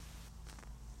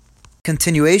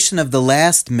Continuation of the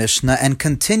last Mishnah and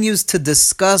continues to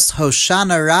discuss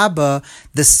Hoshana Rabbah,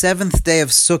 the seventh day of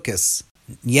Sukkot.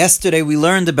 Yesterday we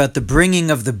learned about the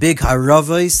bringing of the big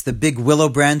haravos, the big willow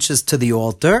branches, to the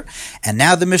altar, and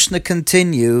now the Mishnah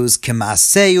continues,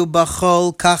 Kemaseu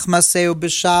b'chol, kach maseu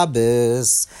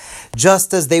b'Shabbos.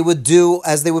 Just as they would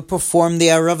perform the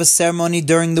Arava ceremony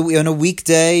on a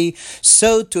weekday,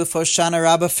 so too if Hoshana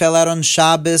Rabbah fell out on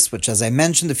Shabbos, which, as I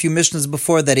mentioned a few Mishnahs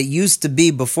before, that it used to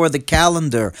be before the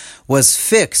calendar was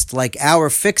fixed, like our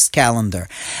fixed calendar,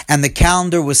 and the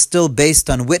calendar was still based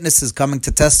on witnesses coming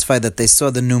to testify that they saw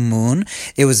the new moon,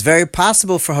 it was very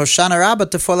possible for Hoshana Rabbah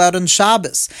to fall out on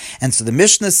Shabbos. And so the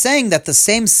Mishnah is saying that the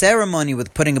same ceremony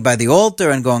with putting it by the altar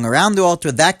and going around the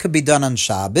altar, that could be done on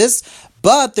Shabbos,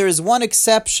 but there is one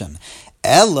exception.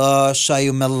 Ella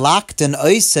shayu melakten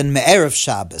oisen me'erev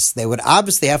Shabbos. They would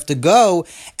obviously have to go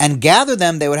and gather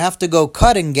them. They would have to go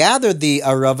cut and gather the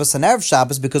aravos on erev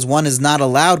Shabbos, because one is not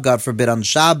allowed, God forbid, on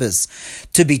Shabbos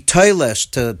to be toilish,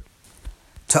 to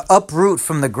uproot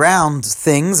from the ground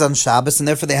things on Shabbos, and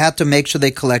therefore they had to make sure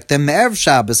they collect them me'erev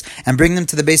Shabbos and bring them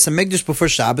to the Beis HaMikdash before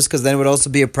Shabbos, because then it would also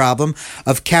be a problem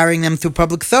of carrying them through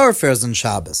public thoroughfares on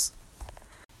Shabbos.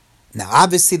 Now,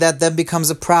 obviously, that then becomes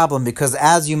a problem, because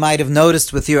as you might have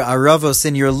noticed with your aravos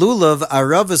in your lulav,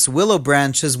 aravos willow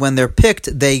branches, when they're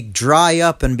picked, they dry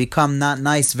up and become not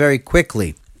nice very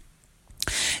quickly.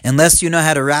 Unless you know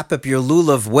how to wrap up your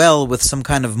lulav well with some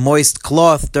kind of moist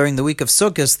cloth during the week of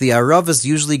Sukkot, the aravos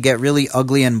usually get really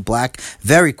ugly and black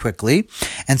very quickly.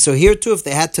 And so here too, if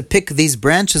they had to pick these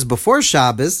branches before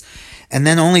Shabbos, and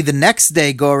then only the next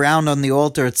day go around on the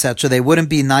altar, etc., they wouldn't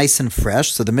be nice and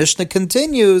fresh. So the Mishnah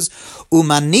continues,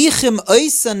 Umanichim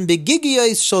oisan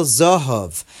begigiyos shel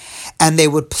zahav, and they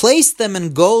would place them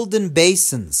in golden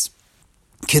basins,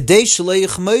 kedei shelo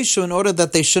yichmoshu, in order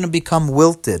that they shouldn't become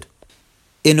wilted.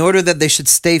 In order that they should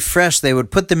stay fresh, they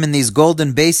would put them in these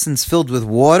golden basins filled with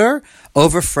water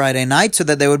over Friday night so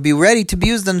that they would be ready to be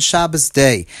used on Shabbos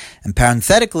day. And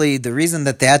parenthetically, the reason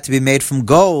that they had to be made from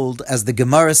gold, as the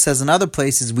Gemara says in other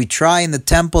places, we try in the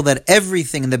temple that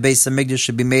everything in the Beis HaMikdash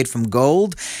should be made from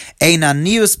gold. Ein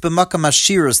anius b'makam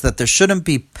ashirus, that there shouldn't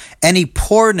be any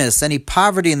poorness, any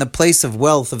poverty in the place of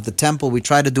wealth of the temple. We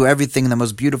try to do everything in the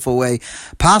most beautiful way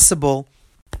possible.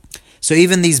 So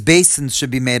even these basins should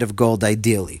be made of gold,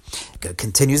 ideally.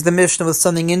 Continues the Mishnah with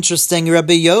something interesting.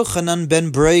 Rabbi Yochanan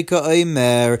ben Breika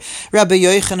Omer. Rabbi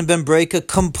Yochanan ben Breika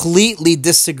completely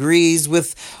disagrees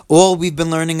with all we've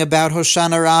been learning about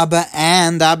Hoshana Rabbah,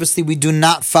 and obviously we do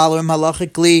not follow him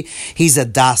halachically. He's a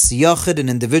das yochid, an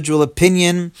individual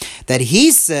opinion, that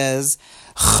he says,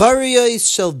 Chariyos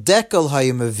shel dekel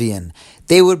hayumavian.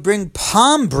 They would bring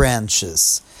palm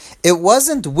branches. It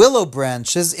wasn't willow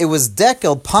branches, it was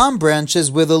dekel, palm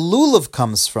branches, where the lulav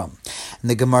comes from.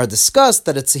 And the Gemara discussed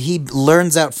that he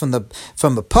learns out from a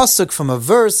pasuk, from a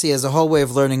verse. He has a whole way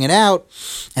of learning it out.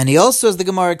 And he also, as the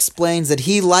Gemara explains, that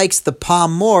he likes the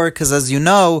palm more, because as you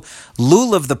know,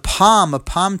 lulav, a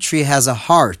palm tree, has a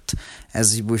heart.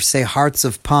 As we say, hearts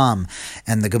of palm.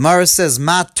 And the Gemara says,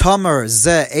 Ma tomer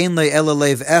ze ein le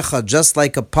elalev echa, just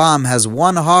like a palm has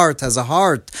one heart, has a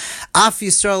heart. Af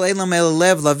Yisrael ein lam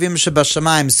elalev lavim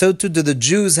shebashamayim. So too do the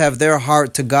Jews have their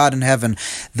heart to God in heaven.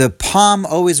 The palm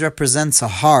always represents a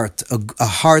heart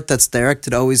that's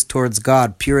directed always towards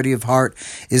God. Purity of heart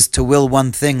is to will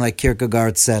one thing, like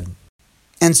Kierkegaard said.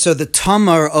 And so the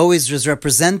tamar always is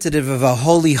representative of a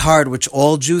holy heart, which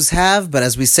all Jews have, but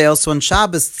as we say also on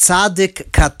Shabbos, tzaddik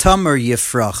katamar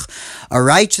yifrach. A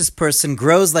righteous person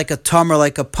grows like a tamar,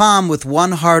 like a palm, with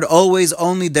one heart always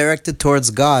only directed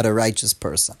towards God, a righteous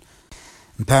person.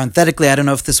 And parenthetically, I don't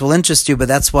know if this will interest you, but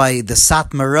that's why the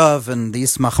Satmarav and the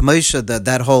Yismach Moshe,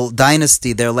 that whole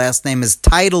dynasty, their last name is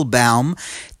Teitelbaum.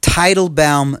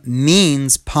 Teitelbaum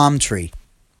means palm tree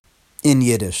in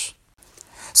Yiddish.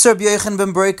 So Rabbi Yochanan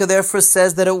ben Breika therefore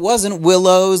says that it wasn't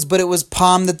willows, but it was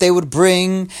palm that they would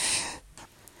bring.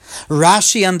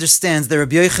 Rashi understands that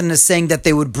Rabbi Yochanan is saying that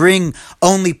they would bring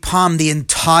only palm, the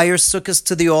entire sukkahs,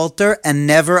 to the altar, and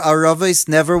never aravos,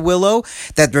 never willow.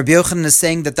 That Rabbi Yochanan is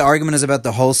saying that the argument is about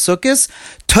the whole sukkahs.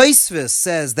 Tosfos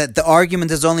says that the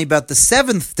argument is only about the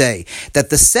seventh day. That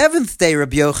the seventh day,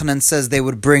 Rabbi Yochanan says they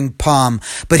would bring palm,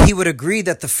 but he would agree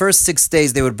that the first 6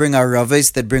 days they would bring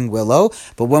aravos, they'd bring willow.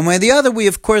 But one way or the other, we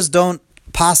of course don't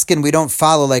paskin, we don't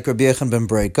follow like Rabbi Yochanan ben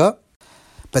Breika.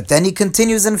 But then he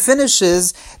continues and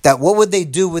finishes that what would they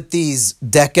do with these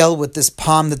dekel, with this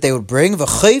palm that they would bring? And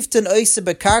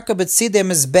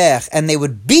they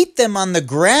would beat them on the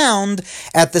ground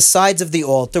at the sides of the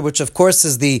altar, which of course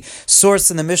is the source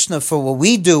in the Mishnah for what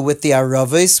we do with the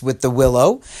aravis, with the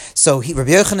willow. So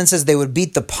Rabbi Yochanan says they would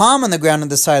beat the palm on the ground on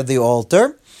the side of the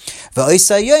altar. And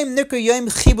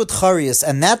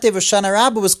that day of Hoshana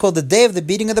Rabbah was called the day of the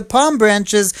beating of the palm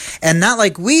branches, and not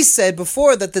like we said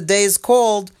before that the day is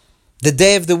called the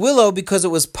day of the willow because it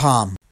was palm.